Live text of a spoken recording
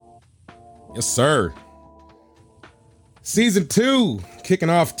Yes, sir. Season 2 kicking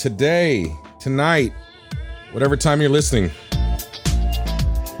off today, tonight, whatever time you're listening.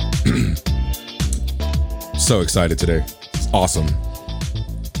 So excited today. It's awesome.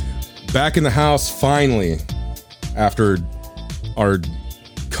 Back in the house finally after our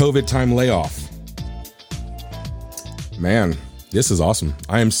COVID time layoff. Man, this is awesome.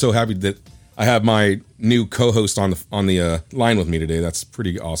 I am so happy that I have my new co-host on the line with me today. That's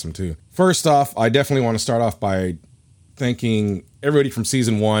pretty awesome too. First off, I definitely want to start off by thanking everybody from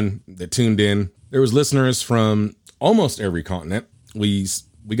season 1 that tuned in. There was listeners from almost every continent. We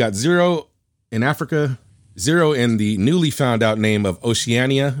got 0 in Africa, 0 in the newly found out name of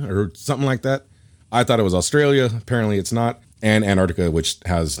Oceania or something like that. I thought it was Australia. Apparently it's not. And Antarctica, which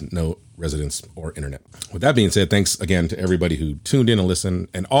has no residents or internet. With that being said, thanks again to everybody who tuned in and listened,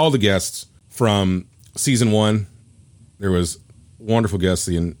 and all the guests from season 1. There was wonderful guests,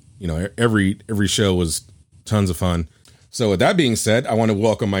 and every show was tons of fun. So with that being said, I want to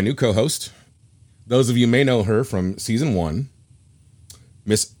welcome my new co-host. Those of you may know her from season 1,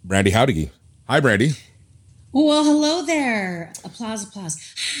 Miss Brandi Jauregui. Hi, Brandi. Well, hello there. Applause.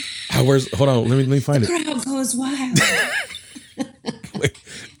 Hold on, let me find the crowd goes wild. Wait,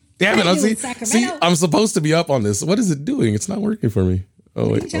 damn it! See, I'm supposed to be up on this. What is it doing? It's not working for me. Oh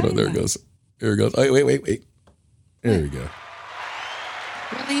wait, hold on. There it goes. Oh, wait. There we go.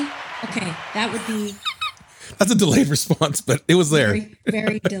 Really? Okay, that would be. That's a delayed response, but it was there. Very,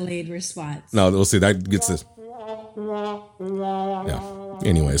 very delayed response. No, we'll see. That gets this. Yeah.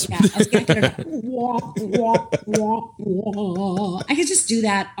 Anyways. Yeah, I could just do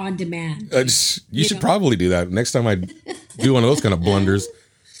that on demand. You should probably do that next time I do one of those kind of blunders.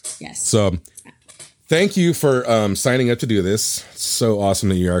 Yes. So thank you for signing up to do this. It's so awesome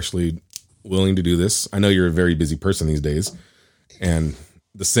that you're actually willing to do this. I know you're a very busy person these days, and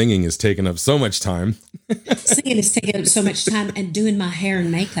the singing is taking up so much time. Singing is taking up so much time, and doing my hair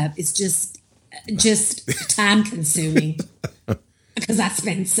and makeup is just time consuming. Because I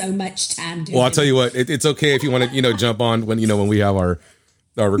spend so much time doing. Well, I'll tell you what, it's okay if you want to, jump on when we have our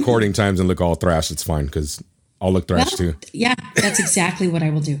recording times and look all thrashed. It's fine because I'll look thrashed too. Yeah, that's exactly what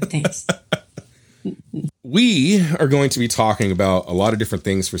I will do. Thanks. We are going to be talking about a lot of different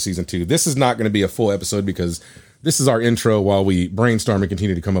things for season 2. This is not going to be a full episode because this is our intro while we brainstorm and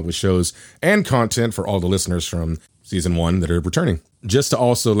continue to come up with shows and content for all the listeners from season 1 that are returning. Just to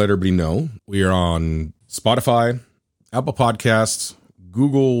also let everybody know, we are on Spotify, Apple Podcasts,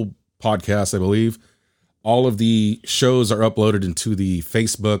 Google Podcasts, I believe. All of the shows are uploaded into the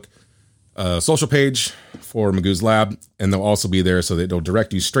Facebook social page for Magoo's Lab, and they'll also be there so that it'll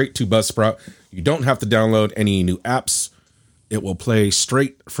direct you straight to Buzzsprout. You don't have to download any new apps. It will play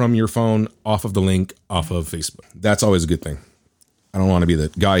straight from your phone off of the link off of Facebook. That's always a good thing. I don't want to be the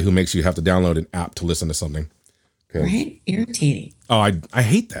guy who makes you have to download an app to listen to something. Okay. Right? Irritating. Oh, I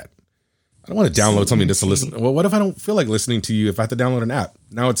hate that. I don't want to download something just to listen. Well, what if I don't feel like listening to you if I have to download an app?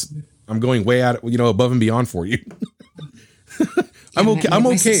 Now I'm going way out, above and beyond for you. I'm okay.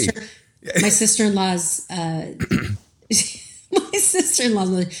 My sister-in-law's,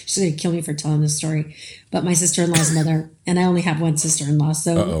 she's going to kill me for telling this story, but my sister-in-law's mother, and I only have one sister-in-law,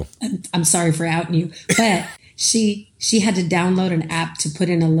 so I'm sorry for outing you, but she had to download an app to put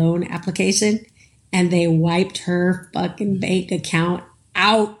in a loan application, and they wiped her fucking bank account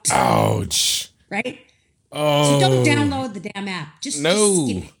out. Ouch. Right? Oh. So don't download the damn app. Just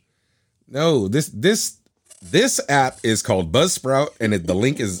skip it. No, this app is called Buzzsprout, and the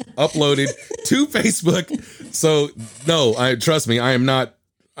link is uploaded to Facebook. So no, trust me, I am not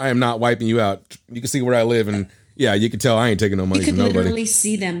wiping you out. You can see where I live, and yeah, you can tell I ain't taking no money from nobody. You could literally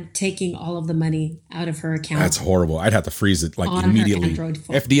see them taking all of the money out of her account. That's horrible. I'd have to freeze it like immediately.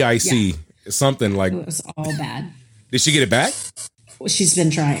 FDIC, something like. It was all bad. Did she get it back? Well, she's been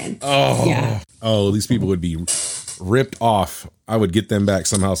trying. Oh, yeah. Oh, these people would be ripped off. I would get them back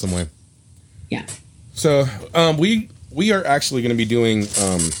somehow, some way. Yeah. So we are actually going to be doing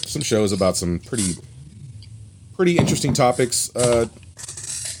some shows about some pretty interesting topics. Yeah,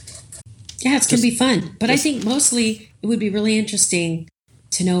 it's going to be fun. But I think mostly it would be really interesting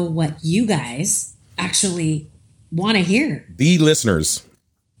to know what you guys actually want to hear. The listeners.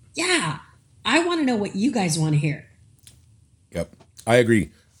 Yeah. I want to know what you guys want to hear. Yep. I agree.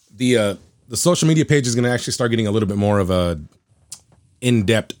 The social media page is going to actually start getting a little bit more of a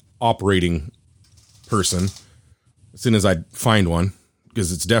in-depth operating person as soon as I find one,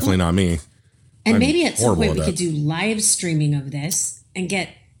 because it's definitely not me. And maybe at some point we could do live streaming of this and get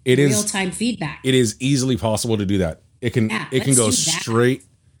real-time feedback. It is easily possible to do that. It can go straight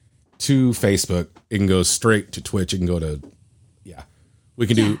to Facebook. It can go straight to Twitch. It can go to We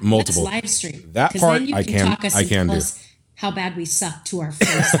can do multiple. Live stream. That part then you I can talk us I can tell do. us how bad we suck to our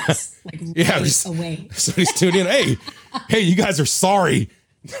faces, like away. Somebody's tuned in. Hey, you guys are sorry.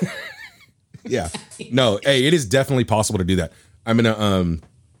 Yeah. No, hey, it is definitely possible to do that. I'm gonna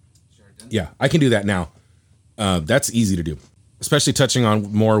yeah, I can do that now. That's easy to do. Especially touching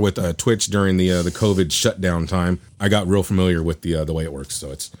on more with Twitch during the COVID shutdown time. I got real familiar with the way it works,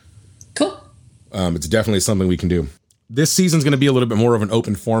 so it's cool. It's definitely something we can do. This season's going to be a little bit more of an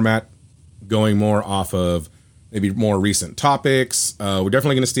open format, going more off of maybe more recent topics. We're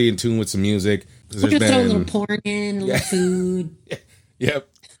definitely going to stay in tune with some music. We're going to throw a little porn in, a little food. Yep.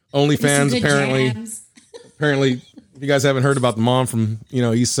 OnlyFans, apparently. Apparently, if you guys haven't heard about the mom from,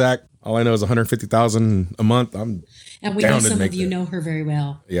 East Sac, all I know is $150,000 a month. And we know some of you know her very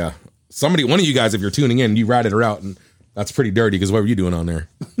well. Yeah. One of you guys, if you're tuning in, you ratted her out, and that's pretty dirty because what were you doing on there?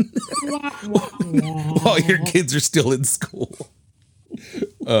 While your kids are still in school.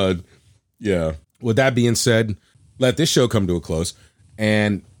 Yeah. With that being said, let this show come to a close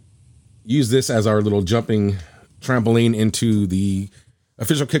and use this as our little jumping trampoline into the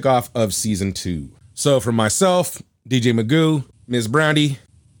official kickoff of season 2. So for myself, DJ Magoo, Ms. Brandi,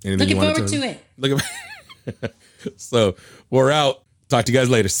 looking forward to it. So we're out. Talk to you guys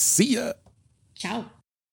later. See ya. Ciao.